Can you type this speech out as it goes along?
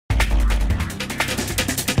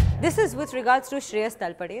This is with regards to Shreyas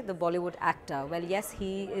Talpade, the Bollywood actor. Well, yes,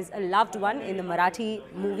 he is a loved one in the Marathi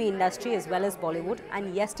movie industry as well as Bollywood.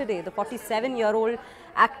 And yesterday, the 47-year-old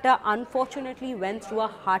actor unfortunately went through a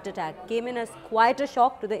heart attack. Came in as quite a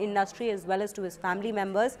shock to the industry as well as to his family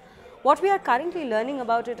members. What we are currently learning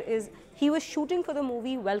about it is he was shooting for the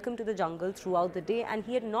movie Welcome to the Jungle throughout the day, and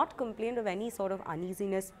he had not complained of any sort of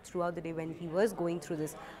uneasiness throughout the day when he was going through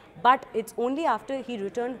this. But it's only after he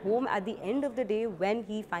returned home at the end of the day when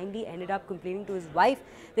he finally ended up complaining to his wife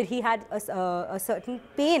that he had a certain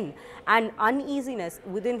pain and uneasiness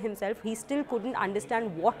within himself. He still couldn't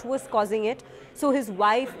understand what was causing it. So his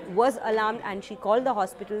wife was alarmed and she called the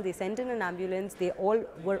hospital. They sent in an ambulance. They all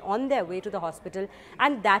were on their way to the hospital,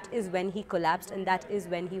 and that is when he collapsed, and that is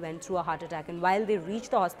when he went through a heart attack. And while they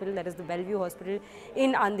reached the hospital, that is the Bellevue Hospital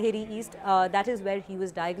in Andheri East, that is where he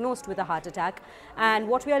was diagnosed with a heart attack. And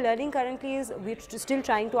what we are learning currently is we're still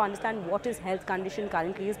trying to understand what his health condition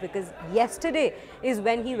currently is, because yesterday is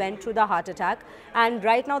when he went through the heart attack, and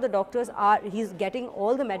right now the doctors he's getting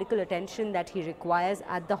all the medical attention that he requires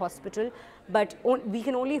at the hospital. But we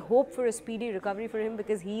can only hope for a speedy recovery for him,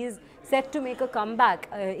 because he is set to make a comeback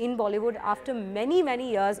in Bollywood after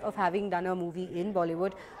many years of having done a movie in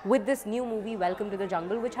Bollywood with this new movie Welcome to the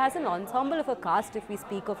Jungle, which has an ensemble of a cast if we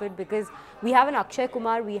speak of it, because we have an Akshay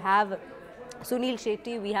Kumar, we have Sunil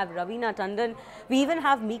Shetty, we have Raveena Tandon, we even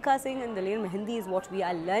have Mika Singh and Daleen Mehendi is what we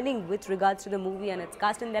are learning with regards to the movie and its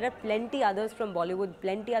cast. And there are plenty others from Bollywood,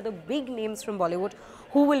 plenty other big names from Bollywood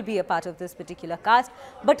who will be a part of this particular cast.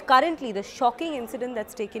 But currently the shocking incident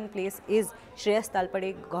that's taken place is Shreyas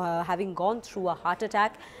Talpade having gone through a heart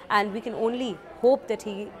attack, and we can only hope that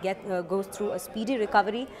he goes through a speedy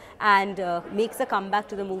recovery and makes a comeback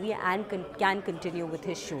to the movie and can continue with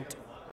his shoot.